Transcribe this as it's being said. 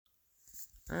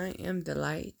I am the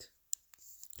light.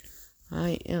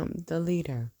 I am the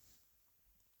leader.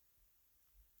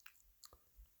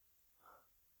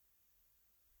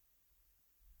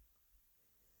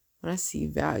 When I see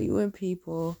value in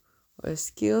people or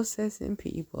skill sets in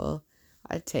people,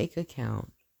 I take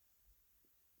account.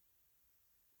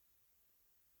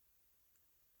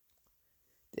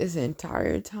 This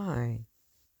entire time,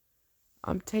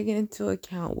 I'm taking into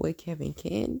account what Kevin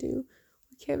can do,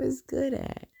 what Kevin's good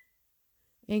at,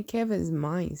 and Kevin's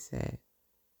mindset.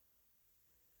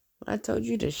 When I told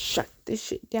you to shut this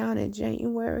shit down in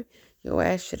January, your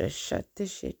ass should have shut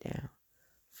this shit down.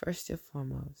 First and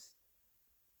foremost.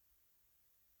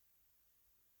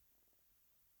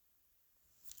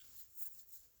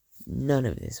 None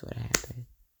of this would have happened.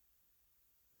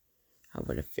 I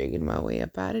would have figured my way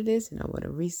up out of this, and I would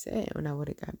have reset when I would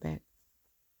have got back.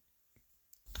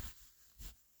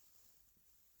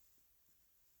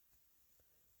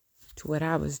 To what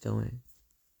I was doing.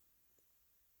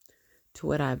 To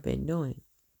what I've been doing.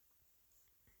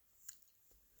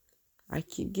 I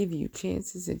keep giving you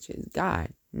chances and chances.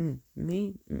 God,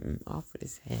 me, off with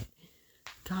his head.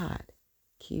 God,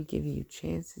 keep giving you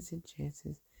chances and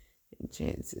chances and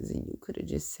chances, and you could have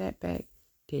just sat back,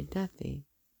 did nothing.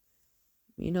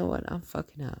 You know what? I'm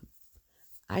fucking up.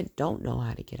 I don't know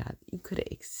how to get out. You could have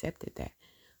accepted that.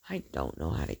 I don't know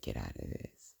how to get out of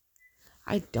this.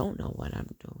 I don't know what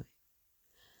I'm doing.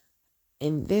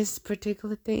 In this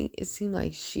particular thing, it seemed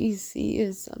like she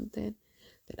sees something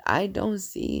that I don't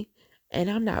see, and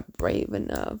I'm not brave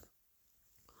enough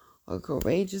or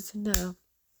courageous enough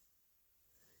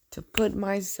to put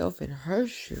myself in her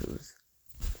shoes.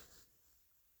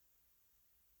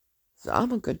 So I'm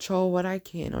going to control what I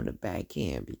can on the back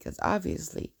end, because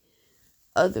obviously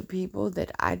other people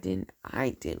that I didn't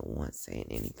want saying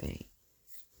anything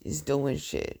is doing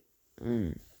shit.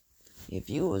 If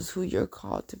you was who you're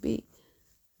called to be,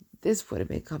 this would have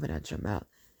been coming out your mouth.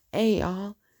 Hey,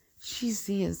 y'all, she's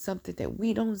seeing something that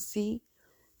we don't see.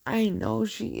 I know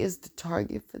she is the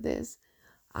target for this.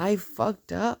 I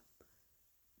fucked up.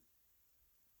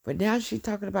 But now she's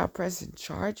talking about pressing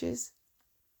charges.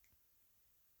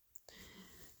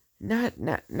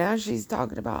 Now she's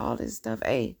talking about all this stuff.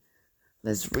 Hey,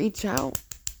 let's reach out.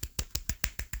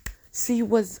 See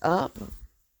what's up.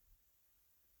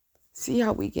 See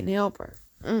how we can help her.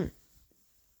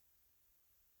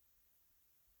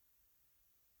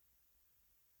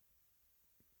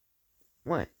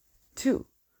 1, 2.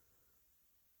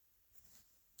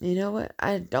 You know what?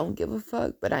 I don't give a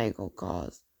fuck, but I ain't gonna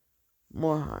cause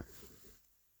more harm.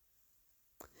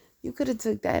 You could have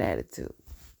took that attitude.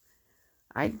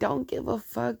 I don't give a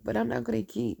fuck, but I'm not gonna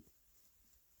keep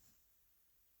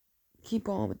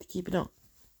on with the keep it on.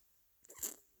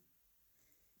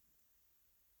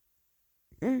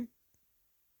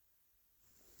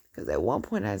 Because at one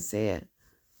point I said,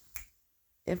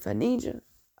 if I need you,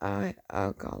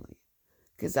 I'll call you.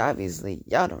 Because obviously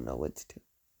y'all don't know what to do.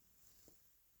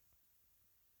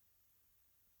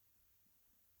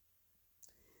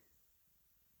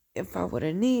 If I would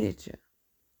have needed you,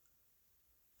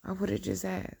 I would have just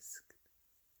asked.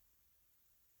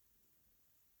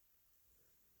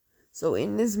 So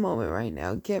in this moment right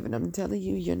now, Kevin, I'm telling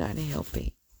you, you're not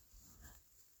helping.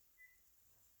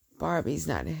 Barbie's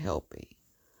not helping.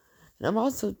 And I'm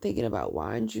also thinking about,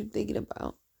 why aren't you thinking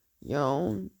about your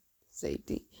own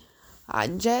safety?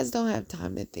 Jazz don't have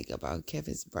time to think about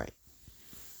Kevin's brain.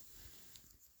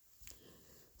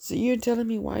 So you're telling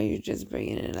me why you're just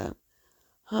bringing it up?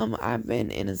 I've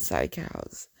been in a psych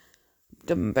house,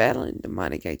 battling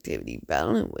demonic activity,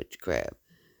 battling witchcraft,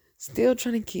 still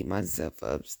trying to keep myself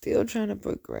up, still trying to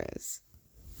progress,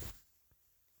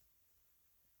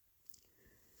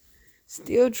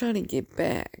 still trying to get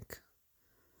back.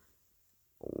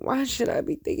 Why should I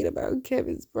be thinking about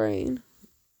Kevin's brain?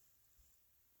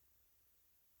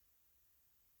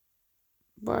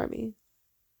 Barbie.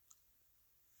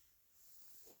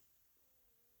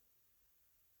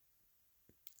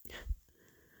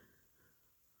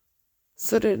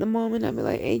 So that the moment I be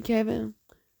like, hey, Kevin,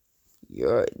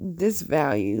 this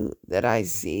value that I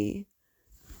see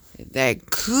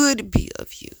that could be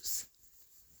of use,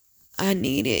 I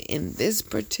need it in this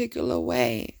particular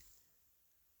way,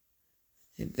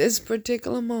 in this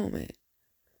particular moment,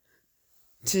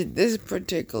 to this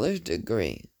particular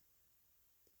degree.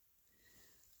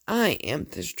 I am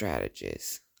the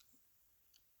strategist.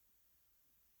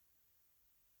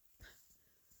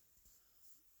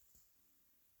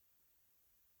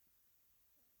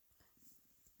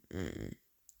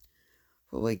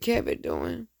 But what Kevin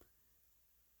doing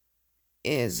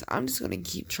is, I'm just going to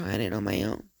keep trying it on my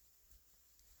own.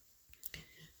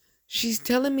 She's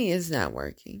telling me it's not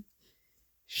working.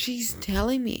 She's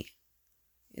telling me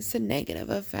it's a negative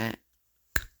effect.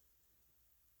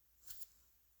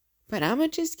 But I'm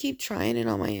going to just keep trying it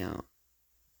on my own.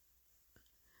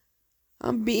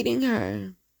 I'm beating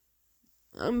her.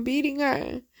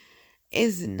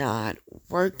 It's not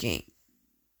working.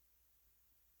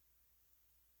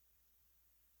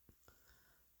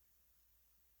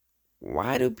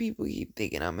 Why do people keep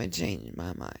thinking I'm going to change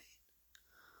my mind?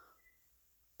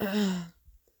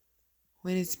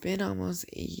 When it's been almost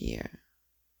a year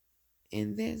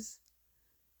in this,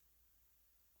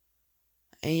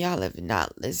 and y'all have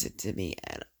not listened to me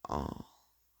at all.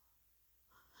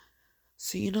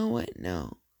 So you know what?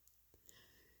 No.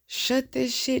 Shut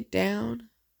this shit down.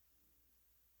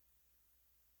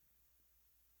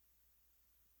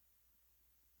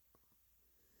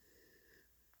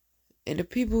 And the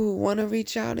people who want to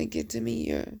reach out and get to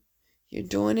me, you're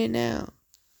doing it now.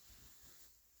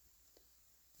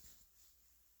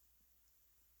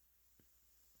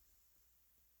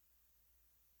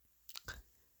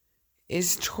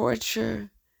 It's torture.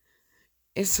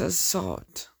 It's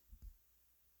assault.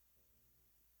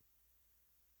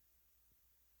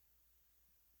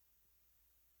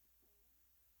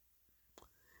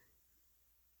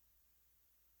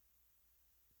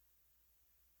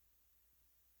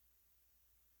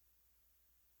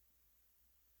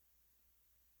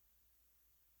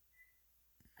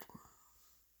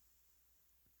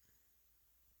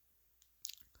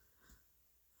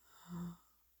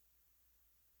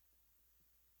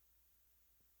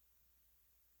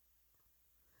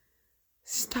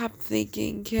 Stop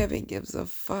thinking Kevin gives a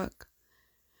fuck.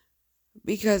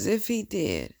 Because if he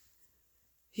did,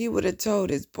 he would have told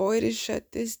his boy to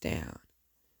shut this down.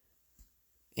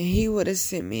 And he would have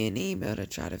sent me an email to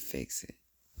try to fix it.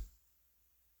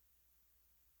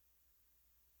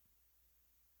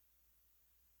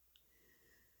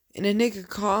 And a nigga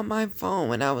called my phone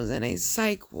when I was in a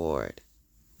psych ward.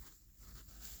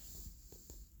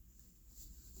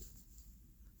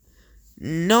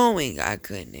 Knowing I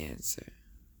couldn't answer.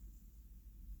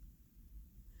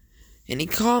 And he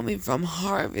called me from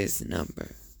Harvest's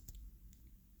number.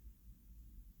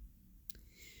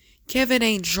 Kevin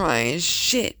ain't trying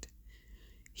shit.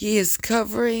 He is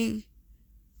covering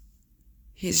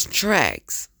his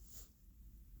tracks.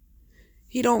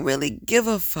 He don't really give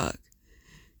a fuck.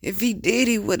 If he did,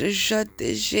 he would have shut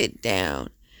this shit down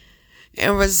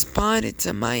and responded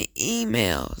to my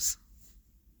emails.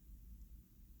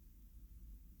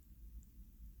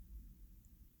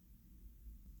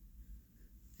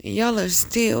 And y'all are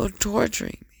still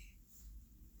torturing me.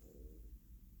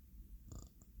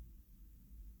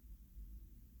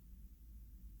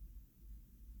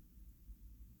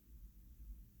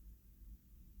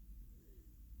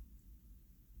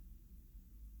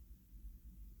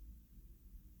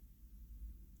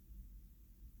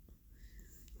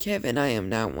 Kevin, I am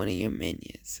not one of your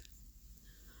minions.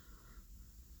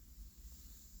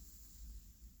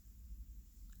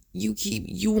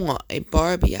 You want a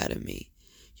Barbie out of me.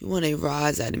 You want a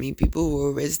Roz out of me. People who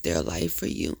will risk their life for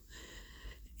you.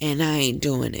 And I ain't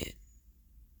doing it.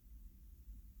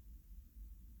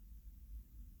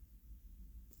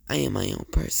 I am my own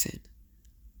person.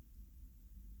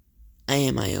 I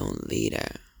am my own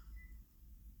leader.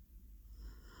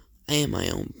 I am my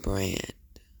own brand.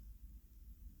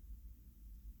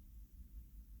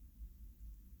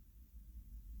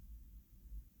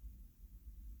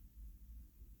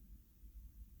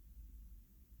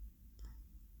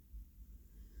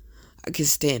 I can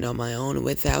stand on my own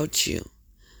without you.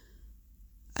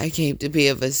 I came to be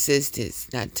of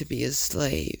assistance, not to be a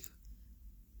slave.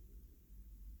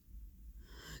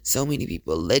 So many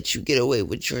people let you get away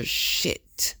with your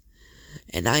shit.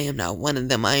 And I am not one of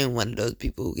them. I am one of those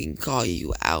people who can call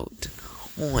you out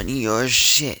on your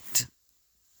shit.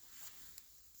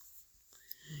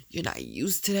 You're not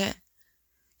used to that.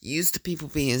 You're used to people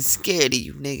being scared of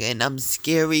you, nigga. And I'm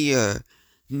scarier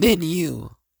than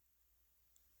you.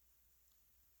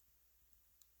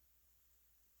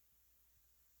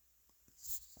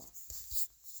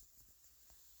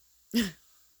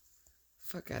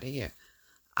 Fuck out of here.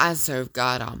 I serve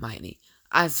God Almighty.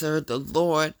 I serve the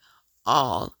Lord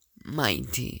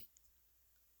Almighty.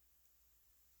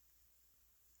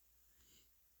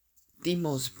 The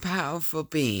most powerful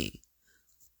being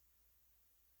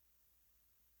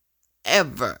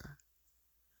ever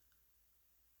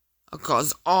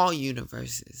across all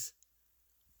universes,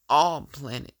 all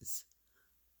planets,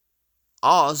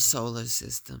 all solar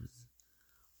systems,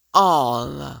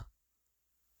 all.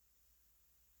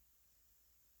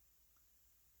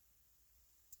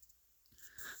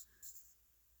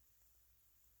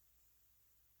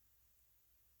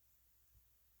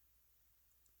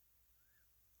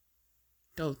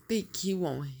 Don't think he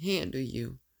won't handle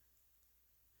you.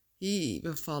 He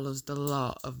even follows the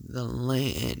law of the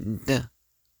land.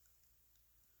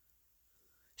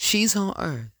 She's on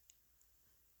earth.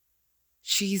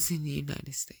 She's in the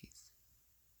United States.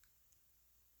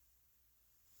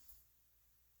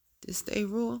 This day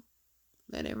rule,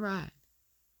 let it ride.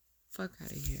 Fuck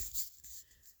out of here.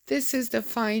 This is the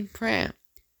fine print.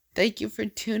 Thank you for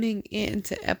tuning in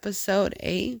to episode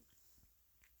 8.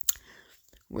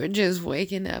 We're just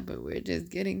waking up and we're just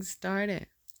getting started.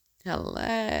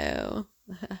 Hello.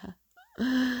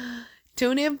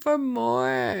 Tune in for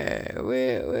more.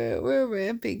 We're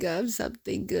ramping up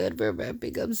something good. We're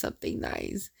ramping up something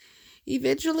nice.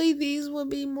 Eventually, these will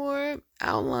be more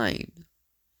outlined.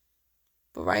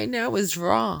 But right now, it's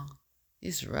raw.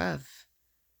 It's rough.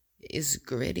 It's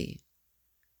gritty.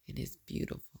 And it's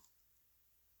beautiful.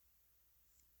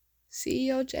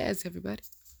 CEO Jazz, everybody.